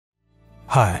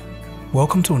Hi,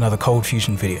 welcome to another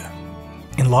ColdFusion video.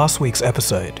 In last week's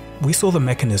episode, we saw the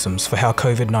mechanisms for how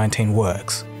COVID-19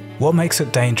 works, what makes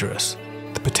it dangerous,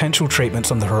 the potential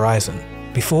treatments on the horizon,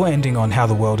 before ending on how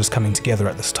the world is coming together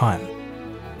at this time.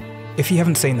 If you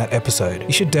haven't seen that episode,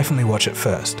 you should definitely watch it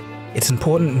first. It's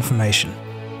important information.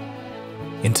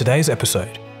 In today's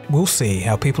episode, we'll see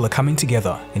how people are coming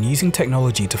together and using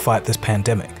technology to fight this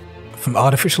pandemic, from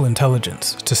artificial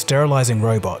intelligence to sterilizing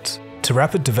robots, to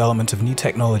rapid development of new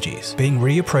technologies being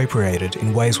reappropriated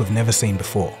in ways we've never seen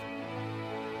before.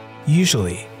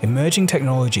 Usually, emerging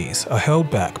technologies are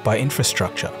held back by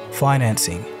infrastructure,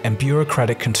 financing, and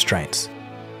bureaucratic constraints.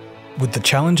 With the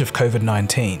challenge of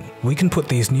COVID-19, we can put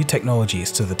these new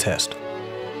technologies to the test.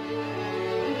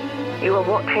 You are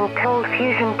watching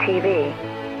ColdFusion TV.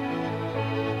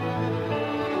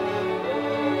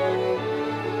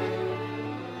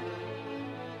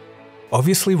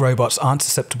 Obviously, robots aren't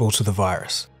susceptible to the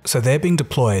virus, so they're being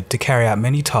deployed to carry out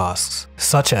many tasks,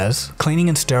 such as cleaning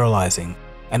and sterilizing,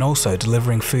 and also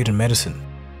delivering food and medicine.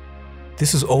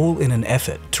 This is all in an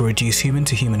effort to reduce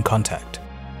human-to-human contact.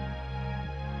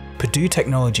 Purdue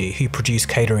Technology, who produce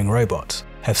catering robots,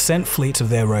 have sent fleets of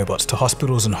their robots to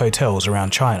hospitals and hotels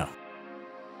around China.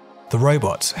 The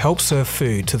robots help serve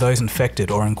food to those infected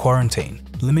or in quarantine,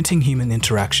 limiting human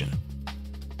interaction.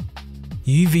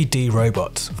 UVD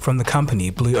robots from the company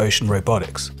Blue Ocean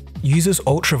Robotics uses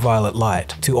ultraviolet light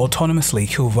to autonomously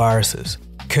kill viruses,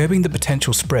 curbing the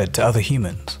potential spread to other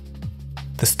humans.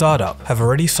 The startup have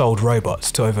already sold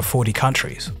robots to over 40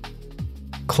 countries.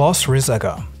 Klaus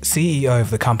Rizager, CEO of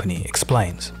the company,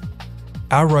 explains,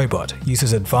 "Our robot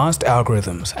uses advanced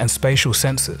algorithms and spatial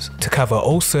sensors to cover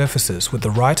all surfaces with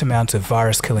the right amount of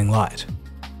virus-killing light.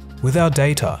 With our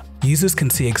data, users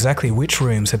can see exactly which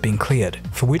rooms have been cleared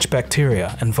for which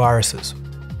bacteria and viruses.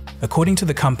 According to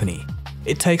the company,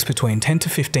 it takes between 10 to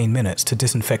 15 minutes to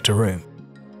disinfect a room."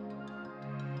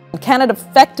 Can it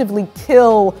effectively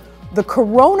kill the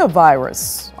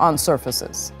coronavirus on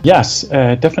surfaces? Yes,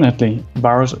 definitely.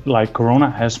 Virus like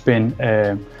corona has been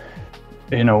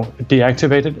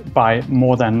deactivated by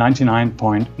more than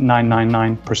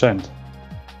 99.999%.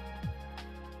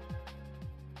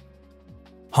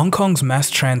 Hong Kong's mass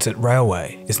transit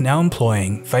railway is now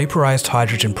employing vaporized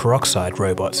hydrogen peroxide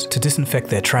robots to disinfect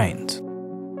their trains.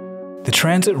 The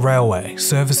transit railway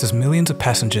services millions of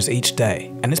passengers each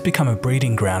day, and it's become a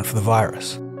breeding ground for the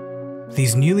virus.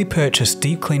 These newly purchased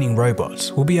deep cleaning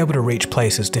robots will be able to reach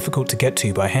places difficult to get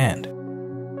to by hand.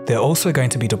 They're also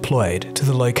going to be deployed to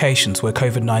the locations where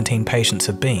COVID-19 patients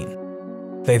have been.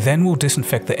 They then will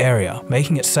disinfect the area,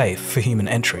 making it safe for human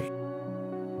entry.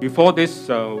 Before this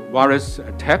virus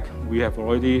attack, we have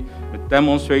already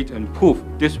demonstrated and proved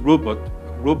this robot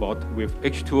with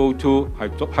H2O2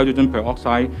 hydrogen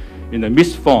peroxide in a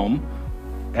mist form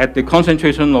at the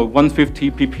concentration of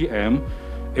 150 ppm,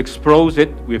 expose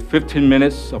it with 15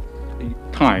 minutes of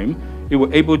time. It was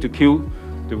able to kill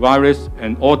the virus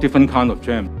and all different kinds of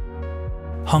germs.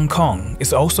 Hong Kong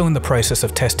is also in the process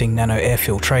of testing nano air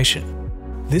filtration.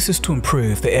 This is to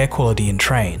improve the air quality in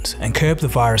trains and curb the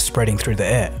virus spreading through the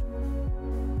air.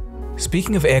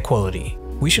 Speaking of air quality,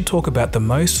 we should talk about the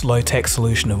most low-tech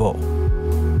solution of all.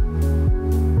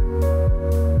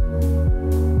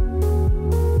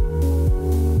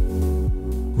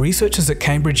 Researchers at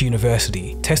Cambridge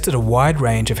University tested a wide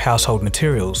range of household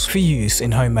materials for use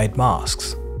in homemade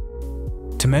masks.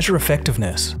 To measure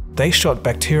effectiveness, they shot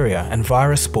bacteria and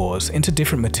virus spores into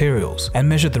different materials and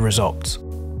measured the results.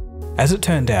 As it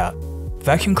turned out,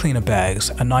 vacuum cleaner bags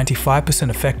are 95%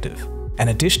 effective, and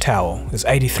a dish towel is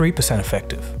 83%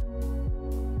 effective.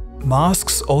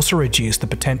 Masks also reduce the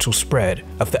potential spread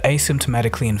of the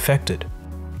asymptomatically infected.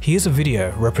 Here's a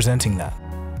video representing that.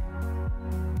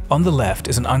 On the left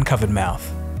is an uncovered mouth,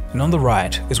 and on the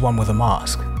right is one with a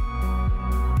mask.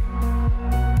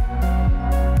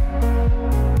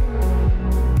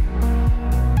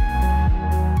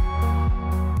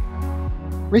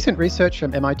 Recent research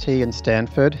from MIT and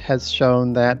Stanford has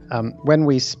shown that when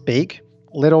we speak,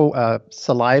 little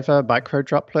saliva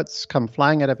microdroplets come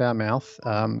flying out of our mouth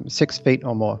 6 feet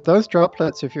or more. Those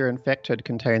droplets, if you're infected,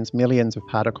 contains millions of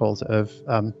particles of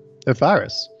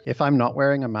virus. If I'm not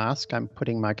wearing a mask, I'm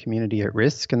putting my community at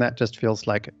risk, and that just feels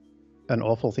like an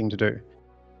awful thing to do.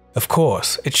 Of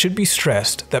course, it should be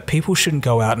stressed that people shouldn't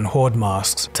go out and hoard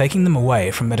masks, taking them away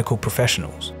from medical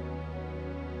professionals.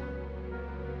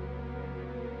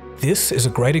 This is a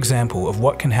great example of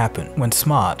what can happen when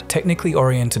smart, technically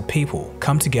oriented people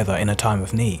come together in a time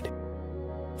of need.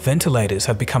 Ventilators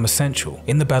have become essential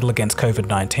in the battle against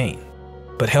COVID-19,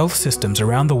 but health systems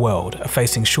around the world are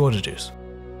facing shortages.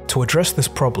 To address this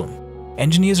problem,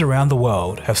 engineers around the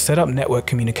world have set up network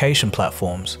communication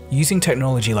platforms using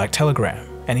technology like Telegram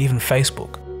and even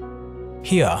Facebook.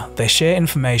 Here, they share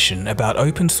information about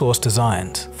open source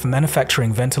designs for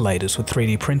manufacturing ventilators with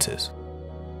 3D printers.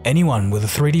 Anyone with a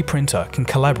 3D printer can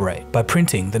collaborate by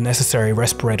printing the necessary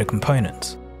respirator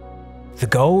components. The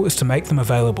goal is to make them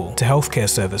available to healthcare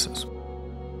services.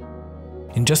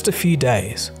 In just a few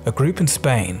days, a group in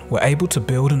Spain were able to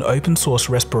build an open source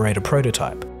respirator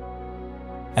prototype.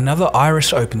 Another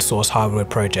Irish open source hardware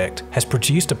project has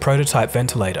produced a prototype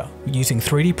ventilator using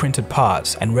 3D printed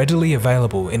parts and readily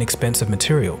available inexpensive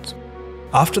materials.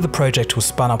 After the project was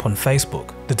spun up on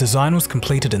Facebook, the design was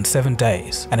completed in 7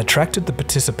 days and attracted the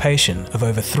participation of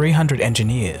over 300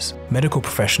 engineers, medical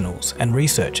professionals, and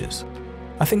researchers.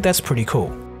 I think that's pretty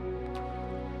cool.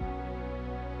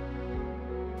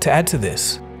 To add to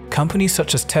this, companies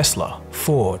such as Tesla,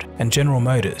 Ford, and General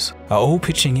Motors are all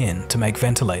pitching in to make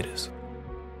ventilators.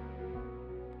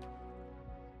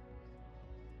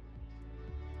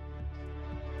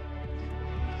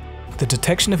 The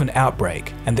detection of an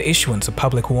outbreak and the issuance of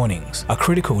public warnings are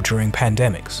critical during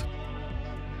pandemics.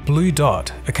 Blue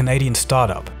Dot, a Canadian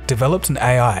startup, developed an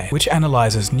AI which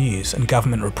analyzes news and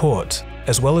government reports,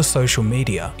 as well as social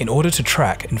media, in order to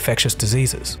track infectious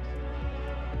diseases.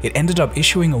 It ended up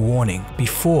issuing a warning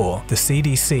before the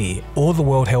CDC or the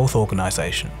World Health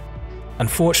Organization.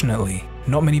 Unfortunately,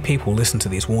 not many people listen to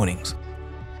these warnings.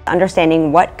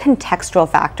 Understanding what contextual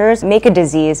factors make a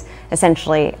disease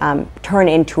essentially turn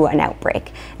into an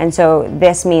outbreak. And so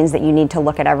this means that you need to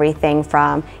look at everything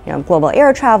from global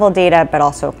air travel data, but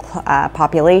also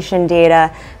population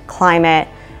data, climate,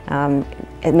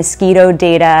 mosquito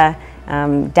data,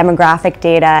 demographic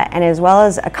data, and as well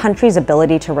as a country's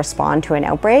ability to respond to an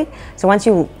outbreak. So once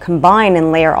you combine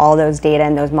and layer all those data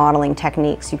and those modeling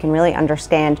techniques, you can really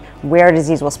understand where a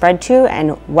disease will spread to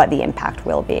and what the impact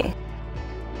will be.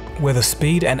 Where the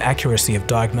speed and accuracy of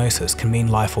diagnosis can mean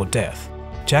life or death,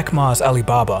 Jack Ma's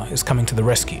Alibaba is coming to the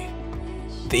rescue.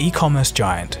 The e-commerce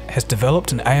giant has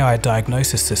developed an AI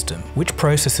diagnosis system which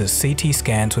processes CT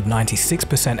scans with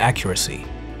 96% accuracy.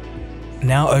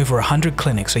 Now over 100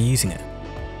 clinics are using it.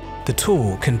 The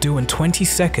tool can do in 20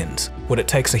 seconds what it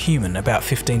takes a human about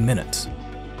 15 minutes.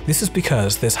 This is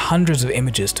because there's hundreds of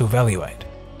images to evaluate.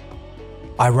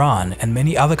 Iran and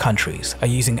many other countries are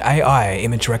using AI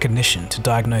image recognition to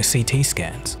diagnose CT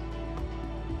scans.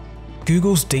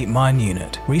 Google's DeepMind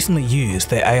unit recently used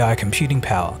their AI computing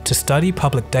power to study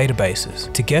public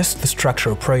databases to guess the structure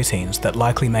of proteins that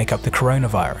likely make up the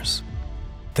coronavirus.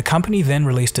 The company then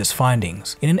released its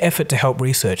findings in an effort to help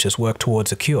researchers work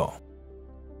towards a cure.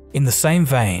 In the same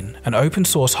vein, an open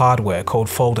source hardware called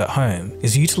Fold at Home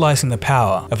is utilizing the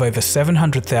power of over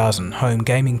 700,000 home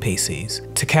gaming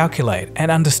PCs to calculate and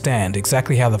understand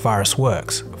exactly how the virus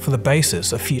works for the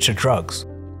basis of future drugs.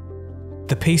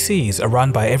 The PCs are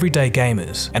run by everyday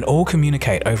gamers and all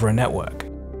communicate over a network.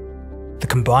 The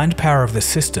combined power of the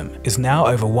system is now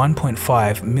over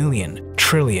 1.5 million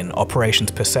trillion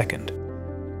operations per second.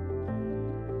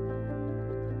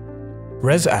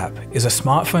 ResApp is a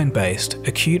smartphone-based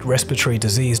acute respiratory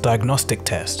disease diagnostic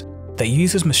test that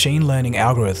uses machine learning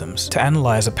algorithms to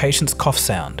analyze a patient's cough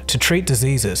sound to treat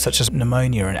diseases such as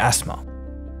pneumonia and asthma.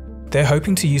 They're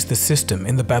hoping to use the system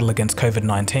in the battle against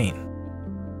COVID-19.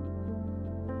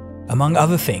 Among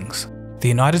other things, the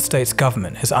United States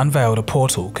government has unveiled a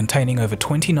portal containing over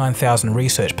 29,000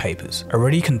 research papers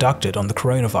already conducted on the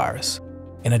coronavirus.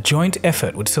 In a joint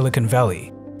effort with Silicon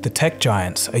Valley, the tech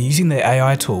giants are using their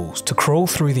AI tools to crawl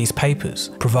through these papers,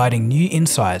 providing new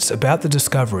insights about the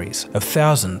discoveries of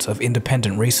thousands of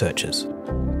independent researchers.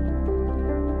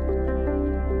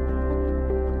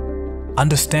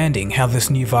 Understanding how this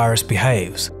new virus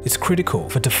behaves is critical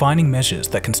for defining measures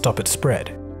that can stop its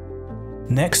spread.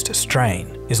 Next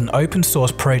Strain is an open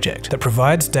source project that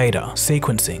provides data,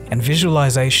 sequencing, and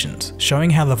visualizations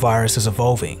showing how the virus is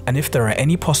evolving and if there are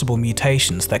any possible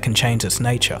mutations that can change its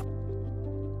nature.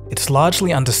 It's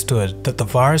largely understood that the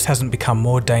virus hasn't become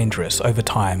more dangerous over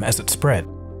time as it spread.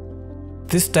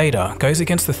 This data goes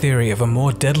against the theory of a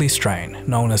more deadly strain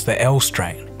known as the L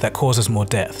strain that causes more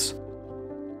deaths.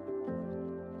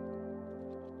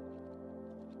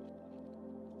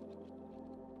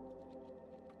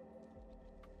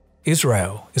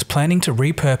 Israel is planning to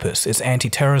repurpose its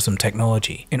anti-terrorism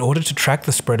technology in order to track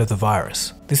the spread of the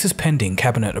virus. This is pending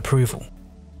cabinet approval.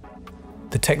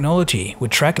 The technology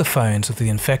would track the phones of the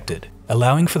infected,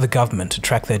 allowing for the government to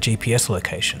track their GPS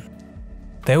location.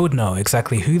 They would know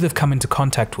exactly who they've come into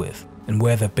contact with and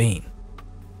where they've been.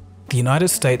 The United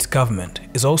States government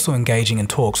is also engaging in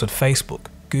talks with Facebook,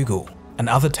 Google, and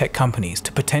other tech companies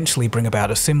to potentially bring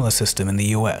about a similar system in the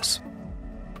US.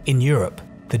 In Europe,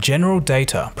 the General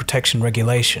Data Protection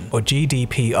Regulation, or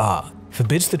GDPR,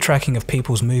 forbids the tracking of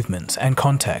people's movements and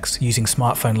contacts using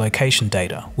smartphone location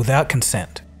data without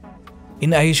consent.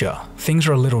 In Asia, things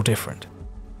are a little different.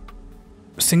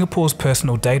 Singapore's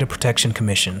Personal Data Protection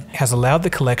Commission has allowed the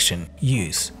collection,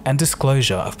 use, and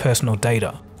disclosure of personal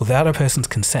data without a person's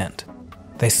consent.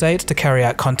 They say it's to carry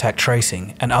out contact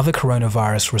tracing and other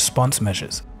coronavirus response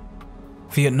measures.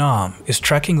 Vietnam is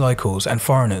tracking locals and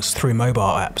foreigners through mobile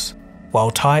apps, while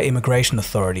Thai immigration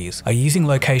authorities are using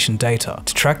location data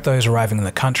to track those arriving in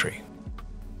the country.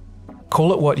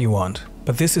 Call it what you want,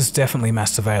 but this is definitely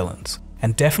mass surveillance,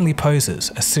 and definitely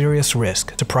poses a serious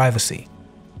risk to privacy.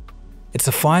 It's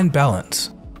a fine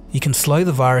balance. You can slow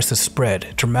the virus's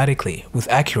spread dramatically with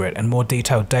accurate and more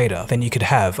detailed data than you could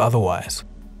have otherwise.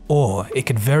 Or it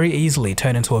could very easily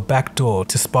turn into a backdoor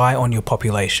to spy on your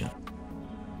population.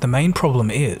 The main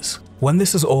problem is, when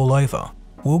this is all over,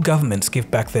 will governments give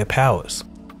back their powers?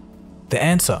 The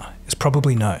answer is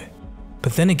probably no.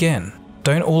 But then again,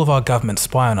 don't all of our governments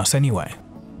spy on us anyway?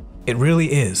 It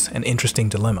really is an interesting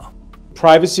dilemma.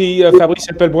 Privacy, Fabrice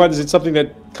Pelbois, is it something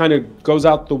that kind of goes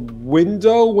out the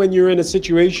window when you're in a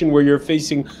situation where you're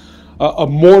facing a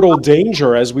mortal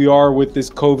danger as we are with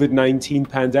this COVID-19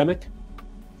 pandemic?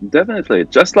 Definitely,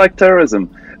 just like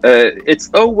terrorism. It's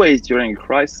always during a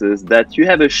crisis that you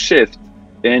have a shift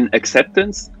in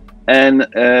acceptance and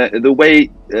the way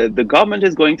the government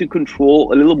is going to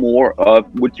control a little more of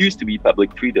what used to be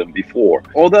public freedom before.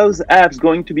 All those apps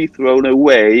going to be thrown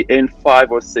away in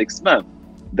 5 or 6 months.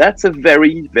 That's a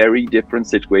very, very different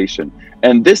situation.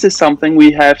 And this is something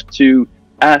we have to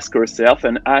ask ourselves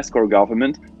and ask our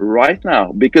government right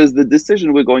now, because the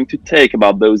decision we're going to take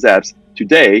about those apps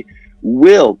today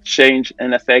will change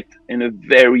and affect in a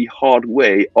very hard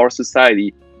way our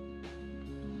society.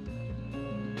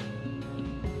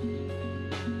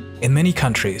 In many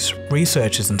countries,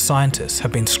 researchers and scientists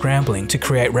have been scrambling to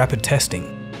create rapid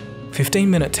testing.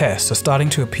 15-minute tests are starting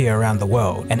to appear around the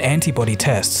world, and antibody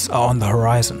tests are on the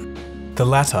horizon. The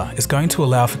latter is going to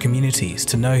allow for communities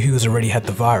to know who has already had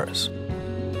the virus.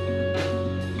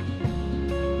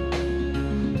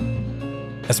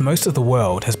 As most of the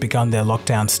world has begun their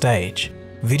lockdown stage,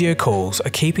 video calls are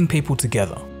keeping people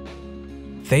together.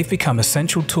 They've become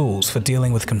essential tools for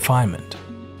dealing with confinement.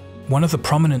 One of the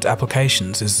prominent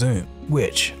applications is Zoom,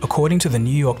 which, according to the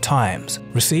New York Times,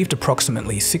 received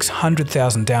approximately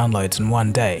 600,000 downloads in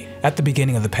one day at the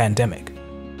beginning of the pandemic.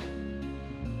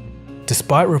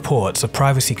 Despite reports of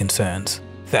privacy concerns,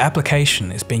 the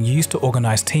application is being used to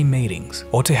organize team meetings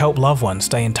or to help loved ones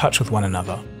stay in touch with one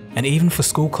another, and even for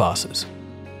school classes.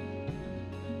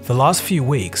 The last few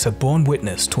weeks have borne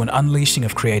witness to an unleashing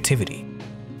of creativity.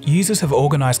 Users have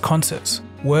organized concerts,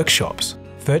 workshops,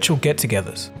 virtual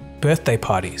get-togethers, birthday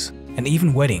parties, and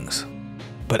even weddings.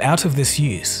 But out of this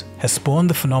use has spawned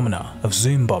the phenomena of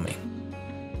Zoom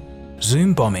bombing.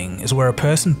 Zoom bombing is where a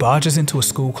person barges into a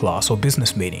school class or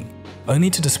business meeting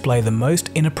only to display the most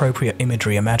inappropriate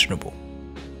imagery imaginable.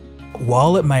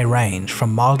 While it may range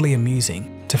from mildly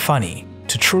amusing to funny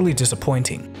to truly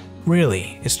disappointing,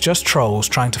 really it's just trolls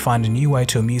trying to find a new way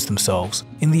to amuse themselves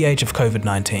in the age of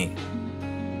COVID-19.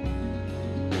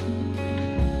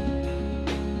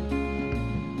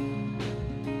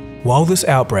 While this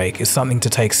outbreak is something to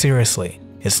take seriously,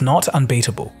 it's not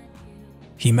unbeatable.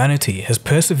 Humanity has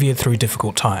persevered through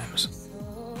difficult times.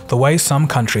 The way some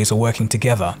countries are working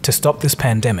together to stop this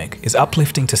pandemic is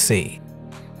uplifting to see.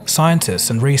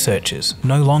 Scientists and researchers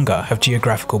no longer have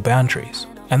geographical boundaries,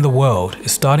 and the world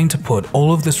is starting to put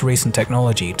all of this recent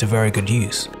technology to very good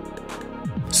use.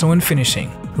 So in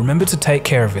finishing, remember to take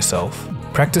care of yourself.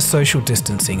 Practice social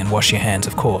distancing and wash your hands,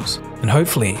 of course. And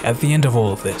hopefully, at the end of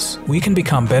all of this, we can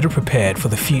become better prepared for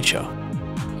the future.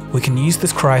 We can use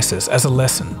this crisis as a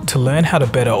lesson to learn how to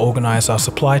better organize our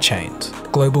supply chains,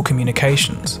 global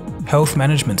communications, health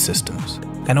management systems,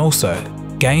 and also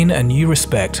gain a new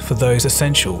respect for those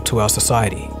essential to our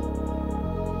society.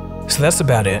 So that's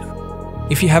about it.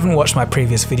 If you haven't watched my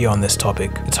previous video on this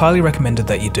topic, it's highly recommended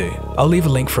that you do. I'll leave a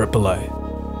link for it below.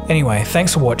 Anyway,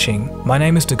 thanks for watching. My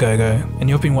name is Dagogo, and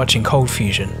you've been watching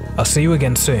ColdFusion. I'll see you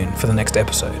again soon for the next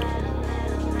episode.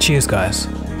 Cheers guys,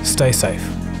 stay safe.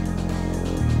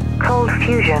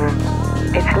 ColdFusion.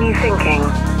 It's new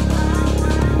thinking.